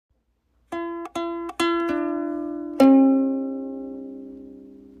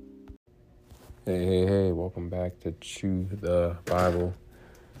Hey, welcome back to Chew the Bible.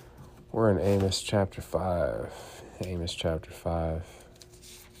 We're in Amos chapter 5. Amos chapter 5.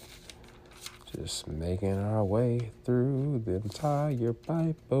 Just making our way through the entire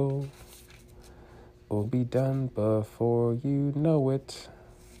Bible. We'll be done before you know it.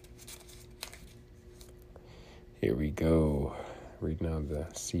 Here we go. Reading out the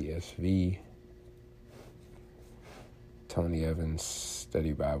CSV. Tony Evans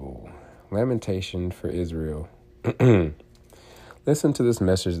Study Bible. Lamentation for Israel. Listen to this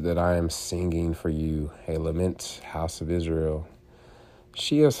message that I am singing for you, a lament, house of Israel.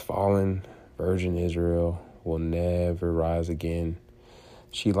 She has fallen, virgin Israel will never rise again.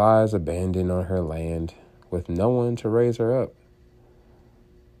 She lies abandoned on her land, with no one to raise her up.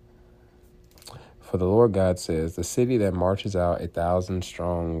 For the Lord God says, the city that marches out 1,000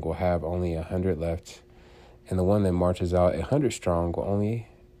 strong will have only 100 left, and the one that marches out 100 strong will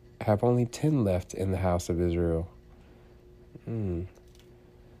have only 10 left in the house of Israel.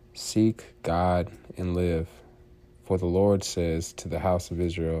 Seek God and live. For the Lord says to the house of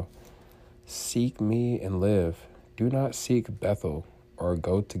Israel, seek me and live. Do not seek Bethel, or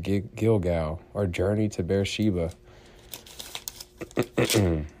go to Gilgal, or journey to Beersheba.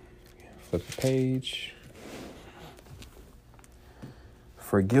 Flip the page.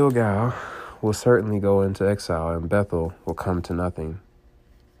 For Gilgal will certainly go into exile, and Bethel will come to nothing.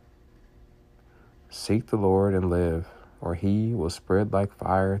 Seek the Lord and live, or he will spread like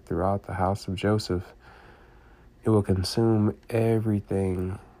fire throughout the house of Joseph. It will consume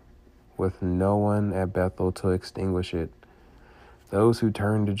everything, with no one at Bethel to extinguish it. Those who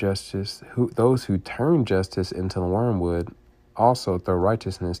turn justice into wormwood, also throw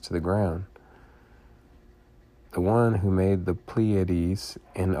righteousness to the ground. The one who made the Pleiades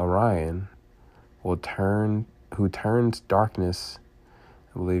and Orion who turns darkness.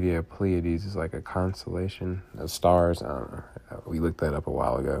 I believe, Pleiades is like a constellation of stars. I don't know. We looked that up a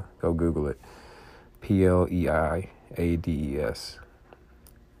while ago. Go Google it. Pleiades.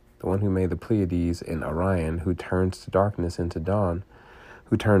 The one who made the Pleiades and Orion, who turns darkness into dawn,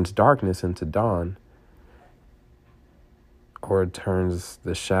 or turns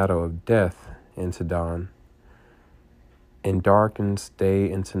the shadow of death into dawn, and darkens day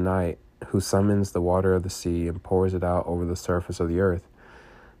into night, who summons the water of the sea and pours it out over the surface of the earth.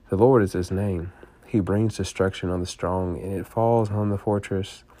 The Lord is his name. He brings destruction on the strong, and it falls on the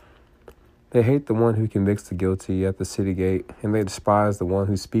fortress. They hate the one who convicts the guilty at the city gate, and they despise the one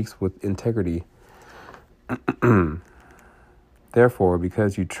who speaks with integrity. Therefore,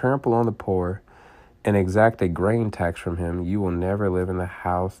 because you trample on the poor and exact a grain tax from him, you will never live in the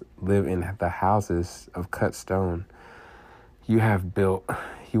houses of cut stone you have built.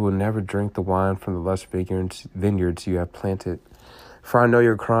 You will never drink the wine from the lush vineyards you have planted. For I know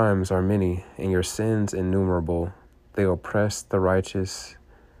your crimes are many, and your sins innumerable. They oppress the righteous,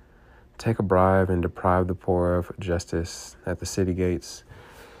 take a bribe, and deprive the poor of justice at the city gates.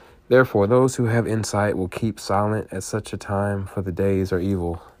 Therefore, those who have insight will keep silent at such a time, for the days are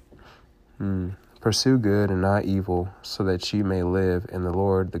evil. Pursue good and not evil, so that you may live, and the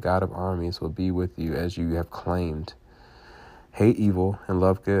Lord, the God of armies, will be with you as you have claimed. Hate evil and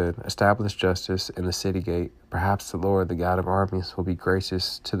love good. Establish justice in the city gate. Perhaps the Lord, the God of armies, will be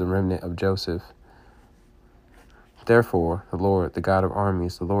gracious to the remnant of Joseph. Therefore, the Lord, the God of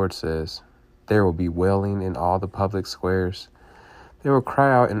armies, the Lord says, there will be wailing in all the public squares. They will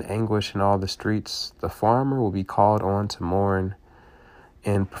cry out in anguish in all the streets. The farmer will be called on to mourn,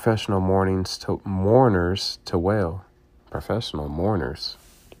 and professional mourners to wail. Professional mourners.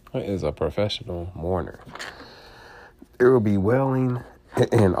 What is a professional mourner? There will be wailing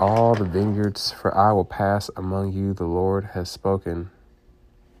in all the vineyards, for I will pass among you. The Lord has spoken.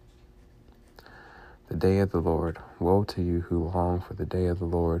 The day of the Lord. Woe to you who long for the day of the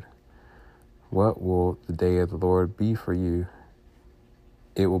Lord. What will the day of the Lord be for you?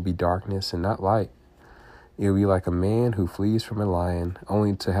 It will be darkness and not light. It will be like a man who flees from a lion,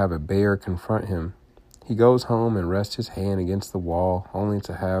 only to have a bear confront him. He goes home and rests his hand against the wall, only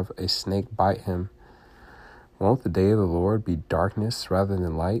to have a snake bite him. Won't the day of the Lord be darkness rather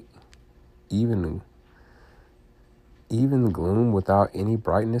than light? Even gloom without any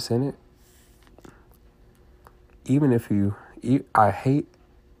brightness in it?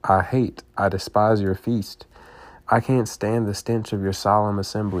 I despise your feast. I can't stand the stench of your solemn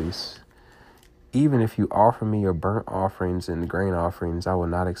assemblies. Even if you offer me your burnt offerings and grain offerings, I will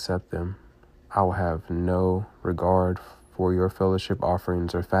not accept them. I will have no regard for your fellowship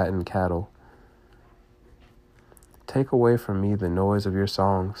offerings or fattened cattle. Take away from me the noise of your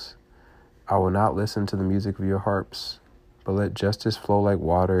songs. I will not listen to the music of your harps, but let justice flow like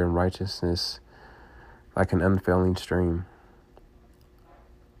water and righteousness like an unfailing stream.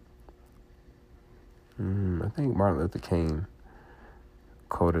 I think Martin Luther King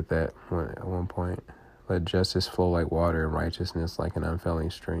quoted that at one point. Let justice flow like water and righteousness like an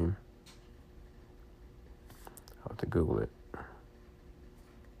unfailing stream. I'll have to Google it.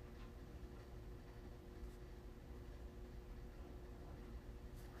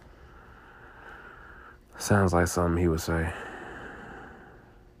 Sounds like something he would say.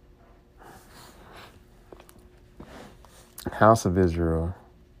 House of Israel,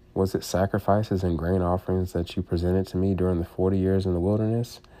 was it sacrifices and grain offerings that you presented to me during the 40 years in the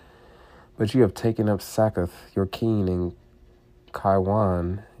wilderness? But you have taken up Sakkuth, your king, and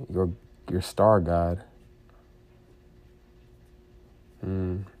Kaiwan, your star god.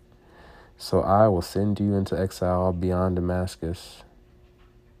 So I will send you into exile beyond Damascus.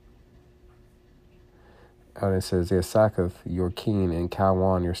 And it says, yes, Sakkuth, your king, and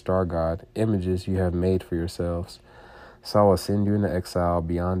Kaiwan, your star god, images you have made for yourselves. So I will send you into exile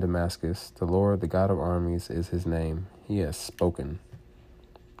beyond Damascus. The Lord, the God of armies, is his name. He has spoken.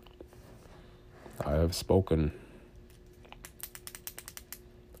 I have spoken.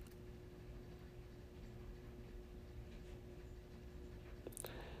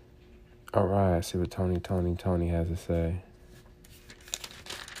 All right, see what Tony has to say.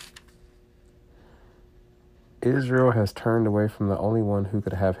 Israel has turned away from the only one who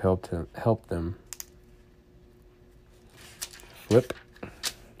could have helped them. Flip.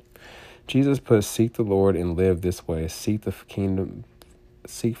 Jesus put, seek the Lord and live this way. Seek first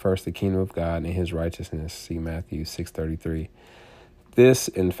the kingdom of God and his righteousness. See Matthew 6:33. This,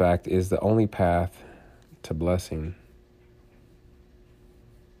 in fact, is the only path to blessing.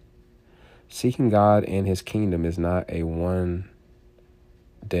 Seeking God and his kingdom is not a one-day-a-week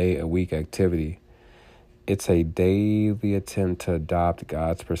activity. It's a daily attempt to adopt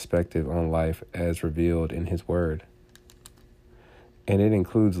God's perspective on life as revealed in his word. And it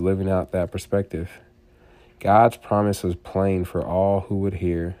includes living out that perspective. God's promise was plain for all who would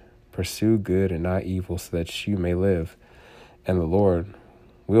hear. Pursue good and not evil so that you may live, and the Lord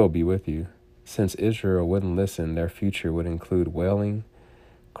will be with you. Since Israel wouldn't listen, their future would include wailing,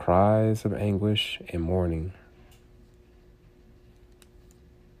 cries of anguish, and mourning.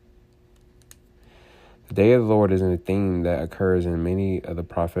 The day of the Lord is a theme that occurs in many of the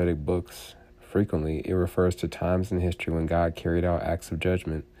prophetic books. Frequently, it refers to times in history when God carried out acts of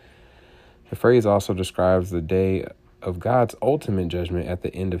judgment. The phrase also describes the day of God's ultimate judgment at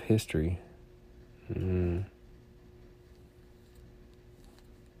the end of history. Turn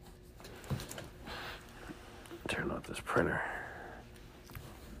off this printer.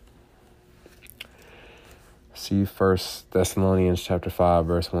 See 1 Thessalonians chapter 5,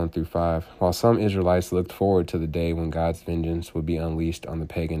 verse 1 through 5. While some Israelites looked forward to the day when God's vengeance would be unleashed on the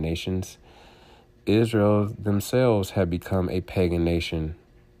pagan nations, Israel themselves had become a pagan nation.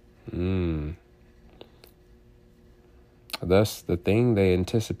 Thus, the thing they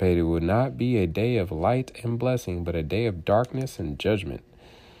anticipated would not be a day of light and blessing, but a day of darkness and judgment.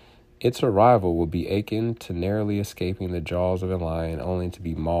 Its arrival would be akin to narrowly escaping the jaws of a lion, only to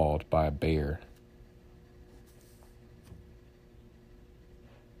be mauled by a bear.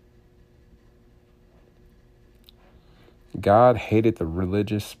 God hated the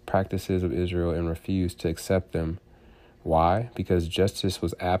religious practices of Israel and refused to accept them. Why? Because justice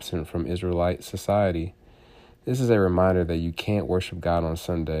was absent from Israelite society. This is a reminder that you can't worship God on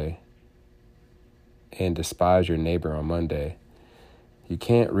Sunday and despise your neighbor on Monday. You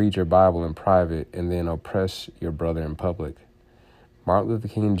can't read your Bible in private and then oppress your brother in public. Martin Luther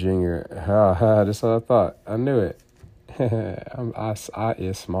King Jr. This is what I thought. I knew it. I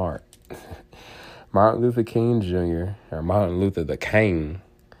is smart. Martin Luther King Jr., or Martin Luther the King,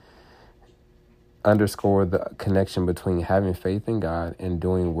 underscored the connection between having faith in God and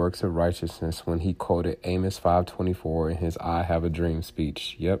doing works of righteousness when he quoted Amos 5:24 in his I Have a Dream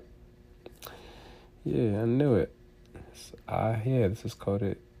speech. Yep. Yeah, I knew it. This is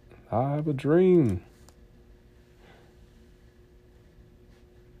quoted. I have a dream.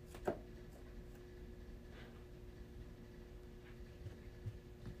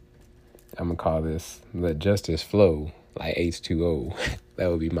 I'm going to call this Let Justice Flow like H2O.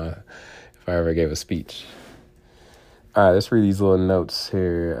 That would be if I ever gave a speech. All right, let's read these little notes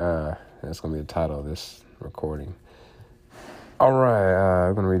here. That's going to be the title of this recording. All right,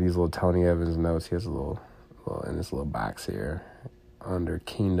 I'm going to read these little Tony Evans notes. He has a little in this little box here under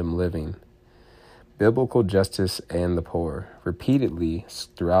Kingdom Living. Biblical justice and the poor. Repeatedly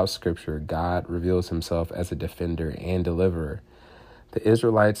throughout Scripture, God reveals himself as a defender and deliverer. The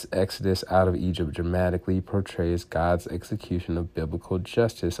Israelites' exodus out of Egypt dramatically portrays God's execution of biblical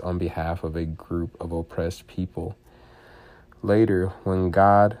justice on behalf of a group of oppressed people. Later, when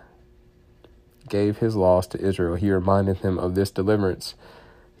God gave his laws to Israel, he reminded them of this deliverance.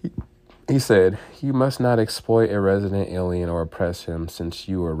 He said, "You must not exploit a resident alien or oppress him, since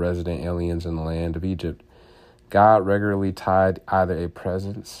you were resident aliens in the land of Egypt." God regularly tied either a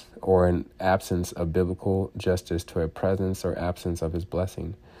presence or an absence of biblical justice to a presence or absence of his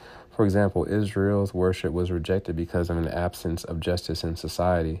blessing. For example, Israel's worship was rejected because of an absence of justice in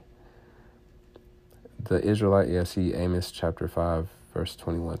society. The Israelite, see Amos chapter 5, verse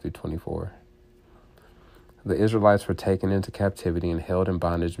 21 through 24. The Israelites were taken into captivity and held in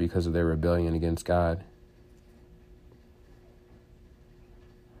bondage because of their rebellion against God.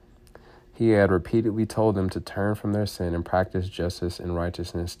 He had repeatedly told them to turn from their sin and practice justice and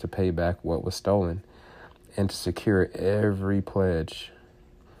righteousness to pay back what was stolen and to secure every pledge.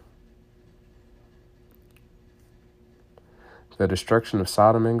 The destruction of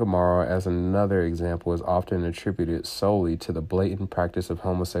Sodom and Gomorrah, as another example, is often attributed solely to the blatant practice of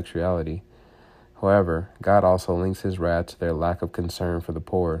homosexuality. However, God also links his wrath to their lack of concern for the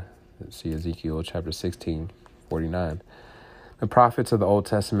poor. See Ezekiel chapter 16:49. The prophets of the Old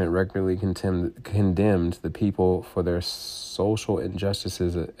Testament regularly condemned the people for their social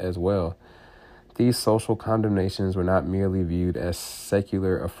injustices as well. These social condemnations were not merely viewed as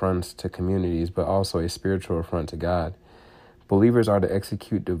secular affronts to communities, but also a spiritual affront to God. Believers are to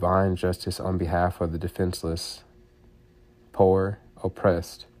execute divine justice on behalf of the defenseless, poor,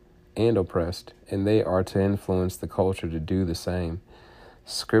 oppressed, and they are to influence the culture to do the same.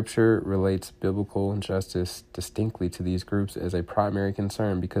 Scripture relates biblical justice distinctly to these groups as a primary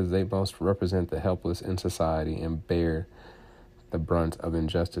concern because they most represent the helpless in society and bear the brunt of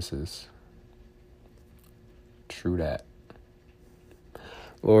injustices. True that.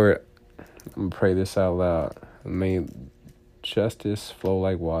 Lord, I'm going to pray this out loud. May justice flow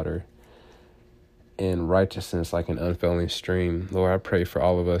like water and righteousness like an unfailing stream. Lord, I pray for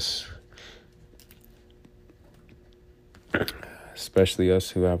all of us, especially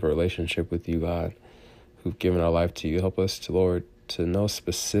us who have a relationship with you, God, who've given our life to you. Help us to, Lord, to know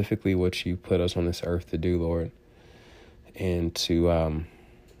specifically what you put us on this earth to do, Lord, and to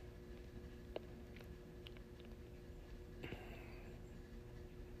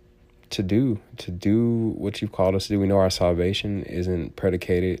do what you've called us to do. We know our salvation isn't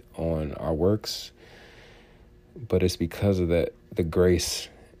predicated on our works, but it's because of that, the grace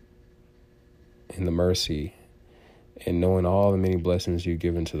and the mercy and knowing all the many blessings you've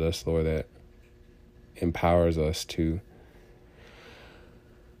given to us, Lord, that empowers us to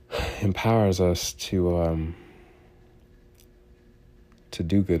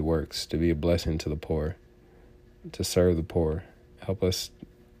do good works, to be a blessing to the poor, to serve the poor. Help us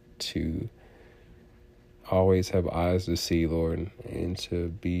to always have eyes to see, Lord, and to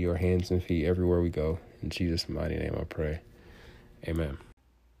be your hands and feet everywhere we go. In Jesus' mighty name I pray. Amen.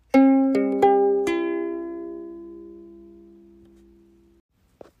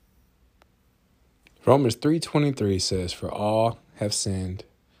 Romans 3:23 says, "For all have sinned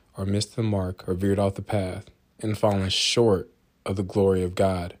or missed the mark or veered off the path and fallen short of the glory of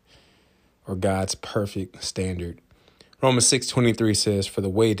God," or God's perfect standard. Romans 6:23 says, "For the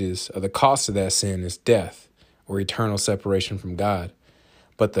wages of the cost of that sin is death, or eternal separation from God.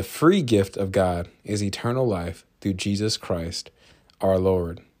 But the free gift of God is eternal life through Jesus Christ, our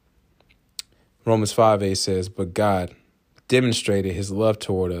Lord." Romans 5:8 says, "But God demonstrated his love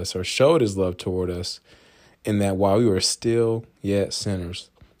toward us," or showed his love toward us, "in that while we were still yet sinners,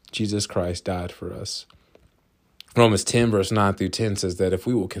 Jesus Christ died for us." Romans 10 verse 9 through 10 says that if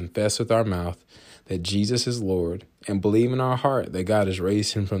we will confess with our mouth that Jesus is Lord and believe in our heart that God has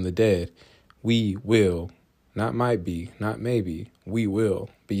raised him from the dead, we will, not might be, not maybe, we will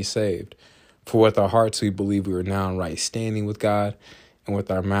be saved. For with our hearts we believe we are now in right standing with God, and with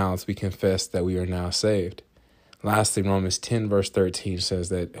our mouths we confess that we are now saved. Lastly, Romans 10 verse 13 says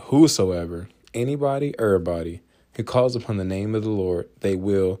that whosoever, anybody, everybody, who calls upon the name of the Lord, they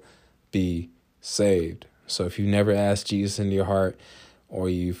will be saved. So if you've never asked Jesus into your heart, or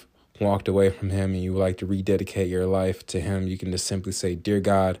you've walked away from him and you would like to rededicate your life to him, you can just simply say, "Dear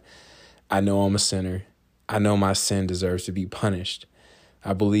God, I know I'm a sinner. I know my sin deserves to be punished.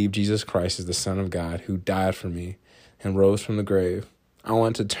 I believe Jesus Christ is the Son of God who died for me and rose from the grave. I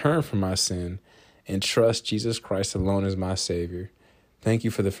want to turn from my sin and trust Jesus Christ alone as my Savior. Thank you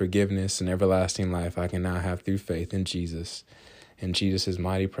for the forgiveness and everlasting life I can now have through faith in Jesus. In Jesus'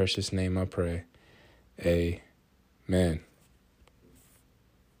 mighty precious name I pray. Amen."